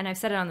 and I've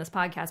said it on this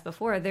podcast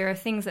before, there are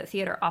things that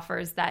theater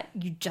offers that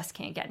you just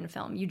can't get in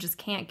film. You just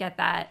can't get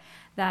that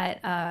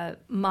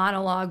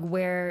monologue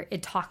where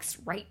it talks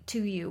right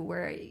to you,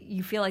 where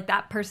you feel like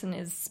that person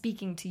is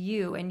speaking to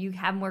you and you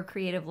have more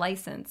creative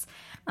license.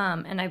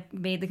 And I've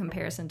made the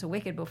comparison to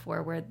Wicked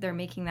before, where they're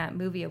making that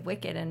movie of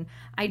Wicked, and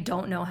I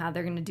don't know how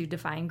they're going to do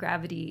Defying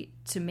Gravity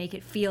to make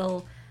it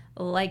feel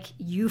like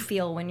you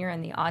feel when you're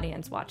in the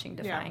audience watching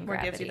Defying Gravity. Where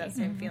it gives you that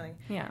same feeling.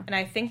 Yeah. And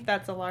I think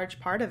that's a large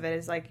part of it,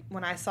 is like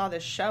when I saw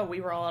this show,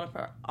 we were all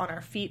on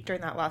our feet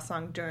during that last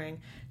song during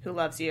Who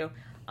Loves You.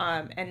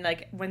 And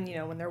like when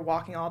they're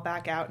walking all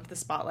back out into the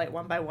spotlight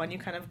one by one, you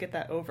kind of get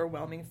that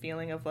overwhelming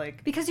feeling of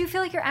like, because you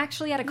feel like you're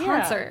actually at a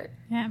concert.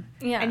 Yeah.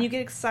 And you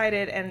get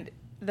excited, and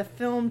the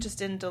film just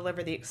didn't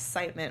deliver the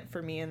excitement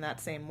for me in that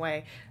same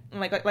way.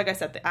 And like I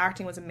said, the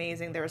acting was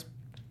amazing. There was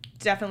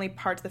definitely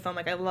parts of the film,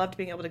 like I loved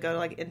being able to go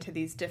like into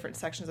these different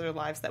sections of their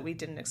lives that we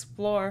didn't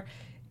explore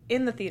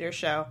in the theater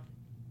show,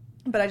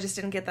 but I just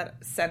didn't get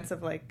that sense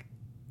of like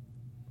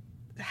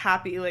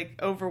happy, like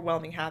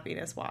overwhelming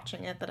happiness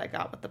watching it that I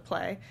got with the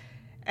play.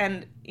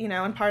 And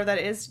and part of that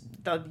is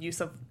the use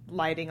of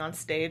lighting on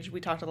stage.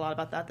 We talked a lot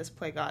about that. This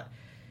play got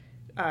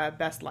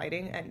best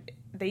lighting, and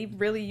they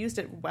really used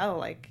it well.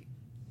 Like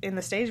in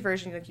the stage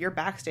version, like you're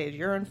backstage,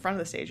 you're in front of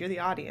the stage, you're the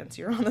audience,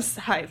 you're on the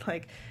side,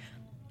 like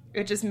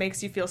it just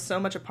makes you feel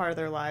so much a part of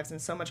their lives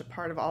and so much a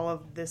part of all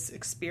of this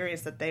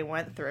experience that they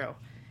went through,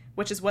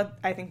 which is what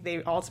I think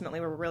they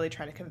ultimately were really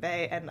trying to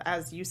convey. And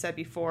as you said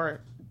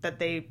before, that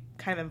they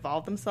kind of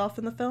involved themselves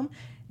in the film,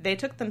 they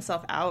took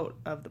themselves out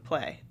of the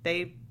play.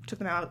 They took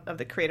them out of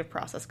the creative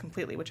process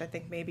completely, which I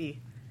think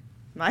maybe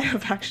might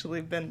have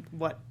actually been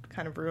what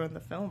kind of ruined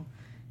the film.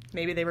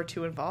 Maybe they were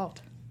too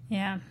involved.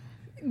 Yeah.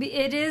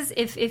 It is,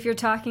 if you're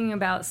talking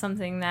about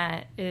something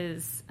that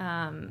is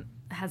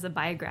has a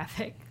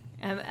biographic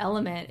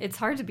element, it's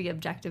hard to be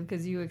objective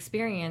because you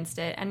experienced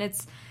it. And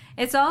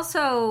it's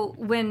also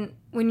when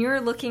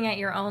you're looking at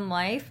your own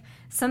life,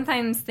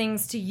 sometimes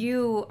things to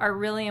you are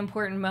really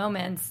important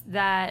moments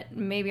that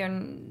maybe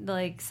are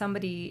like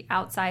somebody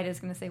outside is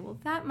going to say, well,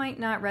 that might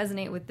not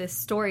resonate with this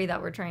story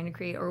that we're trying to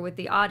create or with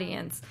the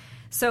audience.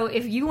 So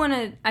if you want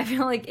to, I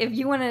feel like if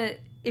you want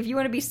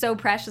to be so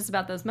precious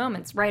about those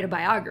moments, write a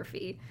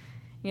biography,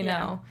 you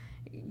know,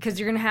 because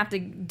you're going to have to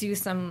do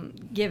some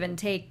give and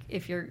take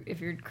if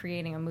you're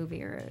creating a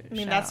movie or a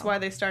show. That's why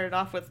they started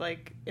off with,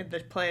 like, in the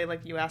play,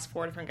 like, you ask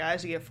 4 different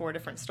guys, you get 4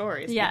 different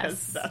stories. Yes.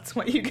 Because that's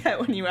what you get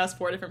when you ask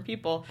 4 different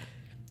people.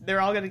 They're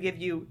all going to give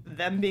you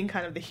them being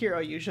kind of the hero,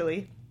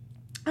 usually,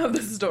 of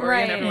the story,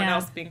 right, and everyone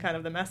else being kind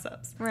of the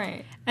mess-ups.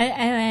 Right.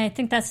 I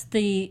think that's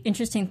the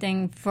interesting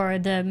thing for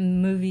the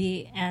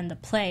movie and the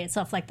play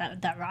itself, like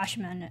that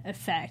Rashomon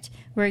effect,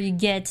 where you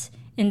get...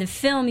 In the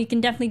film, you can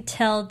definitely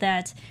tell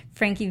that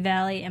Frankie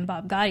Valli and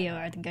Bob Gaudio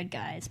are the good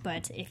guys,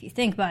 but if you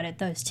think about it,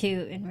 those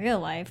two in real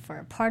life were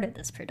a part of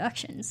this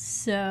production.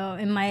 So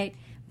it might,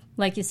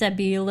 like you said,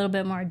 be a little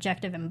bit more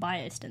objective and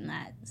biased in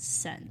that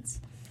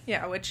sense.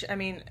 Yeah, which, I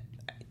mean,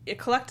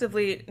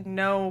 collectively,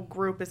 no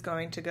group is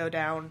going to go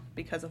down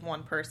because of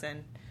one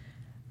person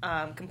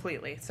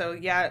completely. So,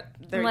 yeah.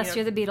 Unless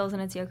you're the Beatles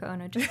and it's Yoko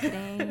Ono. Just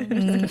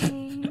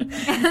kidding.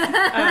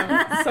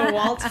 So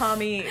while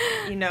Tommy,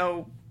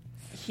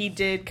 he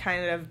did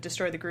kind of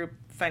destroy the group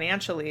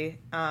financially,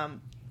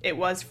 it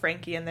was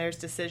Frankie and theirs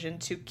decision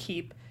to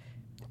keep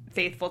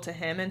faithful to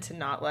him and to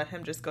not let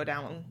him just go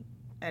down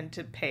and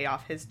to pay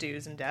off his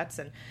dues and debts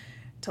and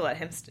to let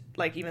him,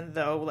 even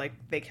though,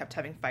 they kept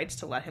having fights,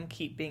 to let him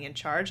keep being in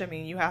charge. I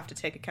mean, you have to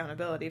take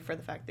accountability for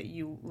the fact that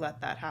you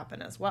let that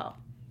happen as well.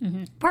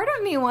 Mm-hmm. Part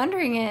of me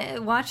watching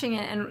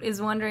it, and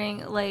is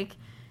wondering,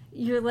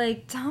 you're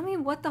like, Tommy,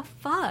 what the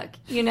fuck?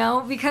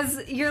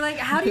 Because you're like,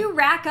 how do you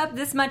rack up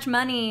this much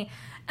money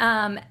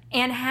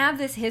and have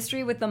this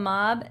history with the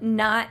mob,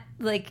 not,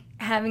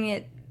 having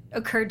it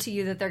occurred to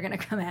you that they're going to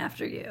come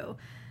after you?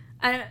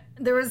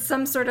 There was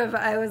some sort of,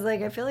 I was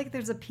like, I feel like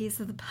there's a piece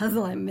of the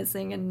puzzle I'm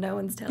missing and no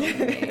one's telling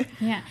me.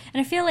 Yeah,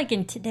 and I feel like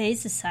in today's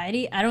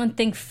society, I don't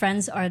think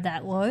friends are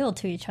that loyal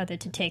to each other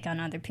to take on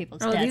other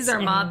people's debts these are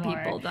anymore. mob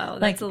people, though.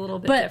 That's a little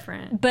bit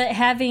different. But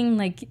having,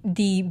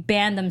 the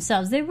band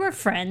themselves, they were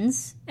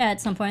friends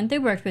at some point. They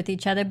worked with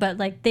each other, but,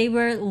 they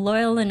were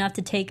loyal enough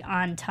to take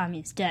on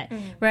Tommy's debt.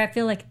 Mm-hmm. Where I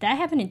feel like if that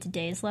happened in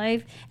today's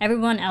life,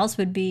 everyone else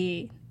would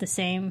be the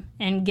same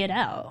and get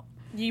out.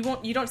 You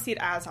don't see it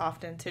as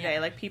often today.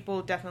 Yeah.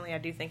 People definitely, I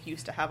do think,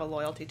 used to have a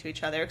loyalty to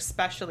each other,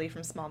 especially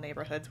from small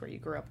neighborhoods where you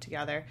grew up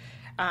together.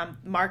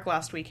 Mark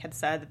last week had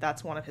said that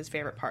that's one of his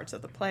favorite parts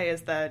of the play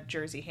is the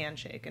Jersey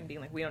handshake and being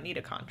like, we don't need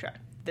a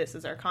contract. This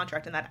is our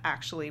contract, and that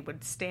actually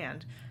would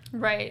stand.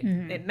 Right.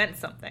 Mm-hmm. It meant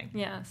something.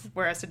 Yes.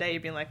 Whereas today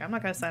you'd be like, I'm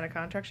not going to sign a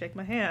contract, shake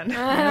my hand.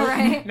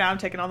 Right. Now I'm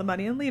taking all the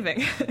money and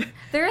leaving.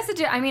 There is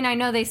I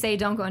know they say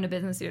don't go into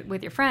business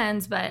with your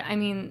friends, but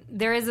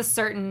there is a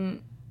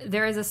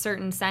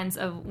certain sense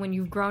of when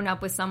you've grown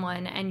up with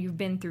someone and you've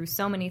been through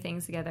so many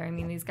things together.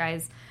 These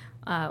guys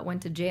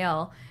went to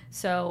jail.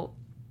 So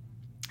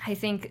I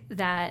think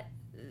that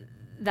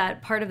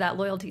part of that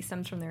loyalty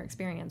stems from their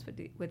experience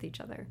with each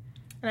other.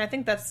 And I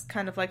think that's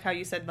kind of like how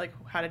you said,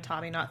 how did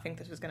Tommy not think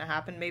this was going to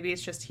happen? Maybe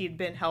it's just he'd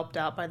been helped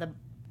out by the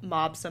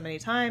mob so many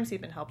times.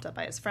 He'd been helped out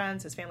by his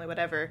friends, his family,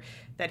 whatever,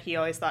 that he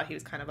always thought he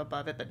was kind of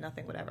above it, that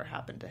nothing would ever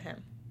happen to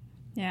him.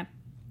 Yeah.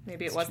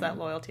 Maybe it was that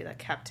loyalty that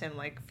kept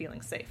him,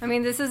 feeling safe.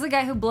 This is a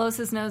guy who blows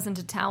his nose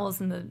into towels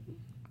in the...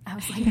 I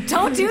was like,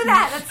 don't do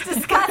that! That's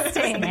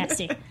disgusting!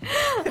 Nasty.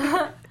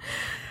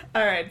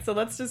 All right, so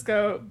let's just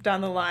go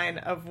down the line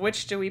of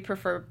which do we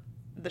prefer,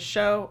 the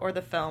show or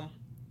the film?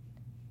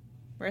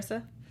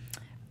 Marissa?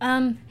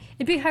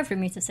 It'd be hard for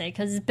me to say,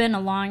 because it's been a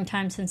long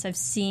time since I've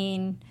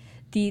seen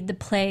the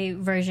play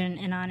version,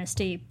 in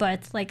honesty,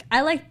 but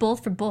I like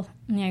both for both.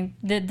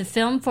 The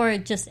film for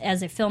it just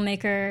as a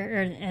filmmaker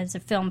or as a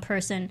film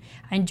person.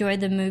 I enjoyed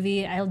the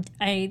movie. I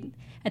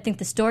think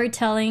the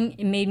storytelling,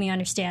 it made me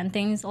understand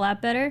things a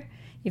lot better,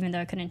 even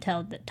though I couldn't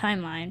tell the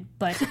timeline.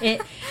 But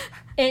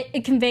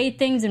it conveyed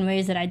things in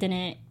ways that I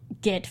didn't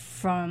get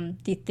from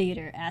the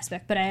theater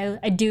aspect. But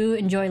I do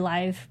enjoy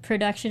live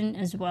production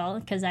as well,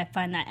 because I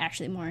find that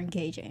actually more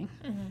engaging.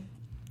 Mm-hmm.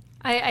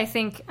 I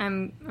think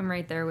I'm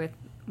right there with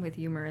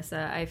you,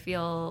 Marissa. I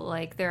feel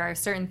like there are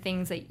certain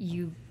things that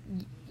you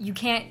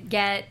can't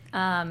get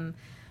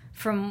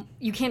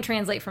you can't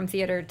translate from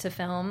theater to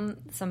film,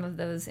 some of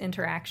those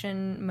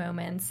interaction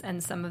moments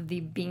and some of the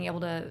being able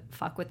to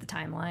fuck with the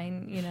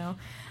timeline,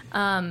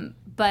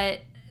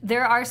 but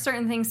there are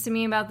certain things to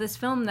me about this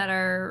film that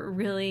are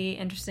really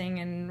interesting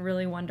and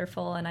really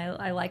wonderful, and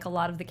I like a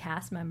lot of the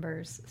cast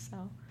members.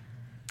 So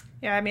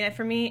yeah,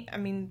 for me,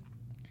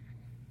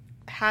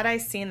 had I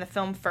seen the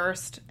film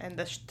first and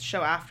the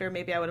show after,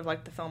 maybe I would have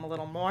liked the film a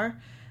little more.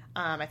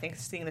 I think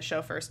seeing the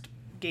show first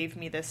gave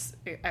me this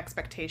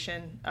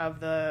expectation of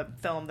the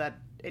film that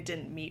it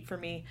didn't meet for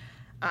me.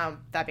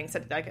 That being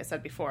said, like I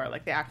said before,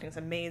 the acting's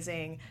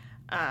amazing.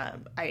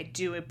 I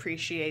do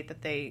appreciate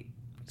that they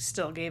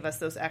still gave us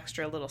those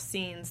extra little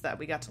scenes that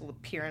we got to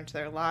peer into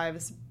their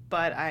lives.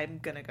 But I'm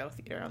going to go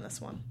theater on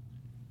this one.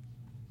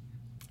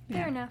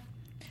 Fair enough.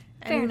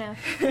 Fair enough.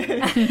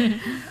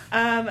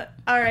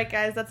 All right,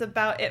 guys, that's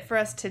about it for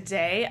us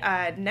today.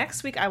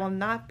 Next week, I will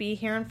not be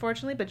here,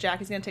 unfortunately, but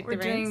Jackie's going to take the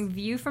reins. We're doing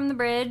View from the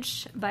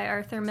Bridge by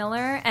Arthur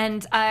Miller.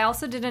 And I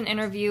also did an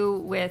interview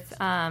with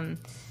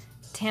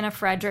Tana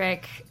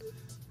Frederick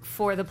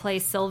for the play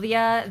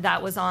Sylvia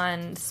that was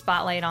on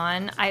Spotlight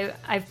On.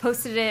 I've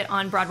posted it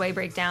on Broadway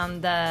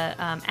Breakdown,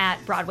 at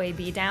Broadway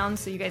B Down,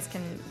 so you guys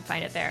can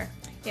find it there.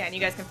 Yeah, and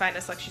you guys can find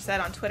us, like she said,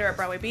 on Twitter at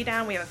Broadway B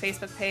Down. We have a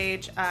Facebook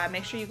page.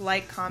 Make sure you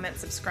like, comment,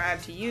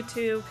 subscribe to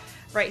YouTube.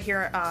 Right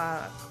here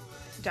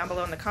down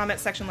below in the comment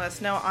section, let us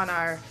know on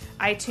our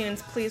iTunes.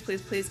 Please,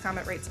 please, please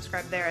comment, rate,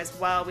 subscribe there as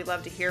well. We'd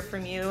love to hear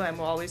from you, and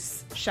we'll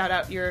always shout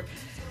out your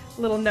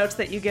little notes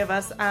that you give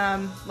us.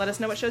 Let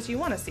us know what shows you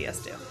want to see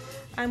us do.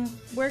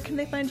 Where can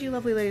they find you,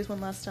 lovely ladies, one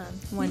last time?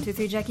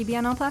 123 Jackie B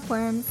on all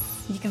platforms.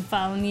 You can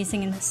follow me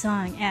singing the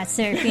song at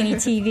Serafini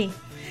TV.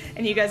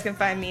 And you guys can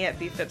find me at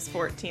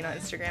bfips14 on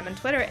Instagram and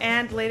Twitter.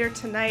 And later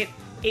tonight,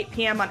 8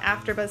 p.m. on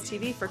AfterBuzz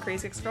TV for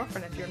Crazy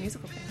Ex-Girlfriend if you're a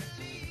musical fan.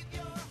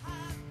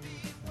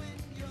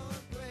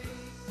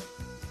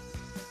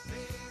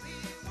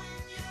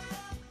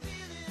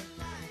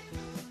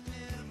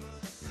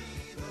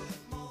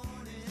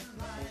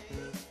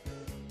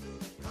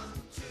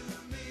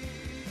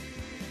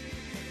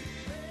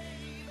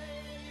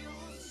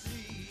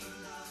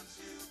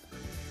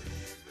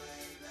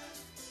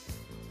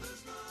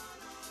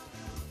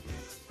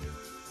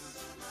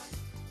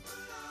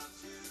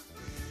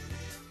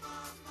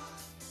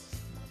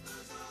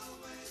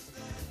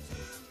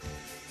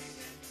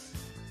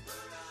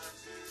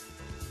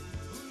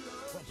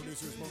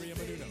 Producers Maria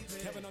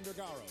Menounos, Kevin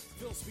Undergaro,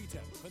 Phil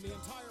Svitek, and the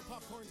entire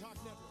Popcorn Talk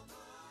Network.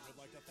 We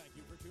would like to thank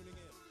you for tuning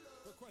in.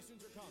 For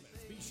questions or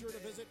comments, be sure to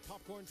visit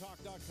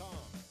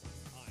popcorntalk.com.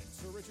 I'm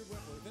Sir Richard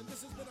Wentworth, and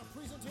this has been a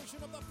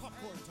presentation of the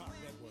Popcorn Talk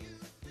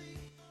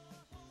Network.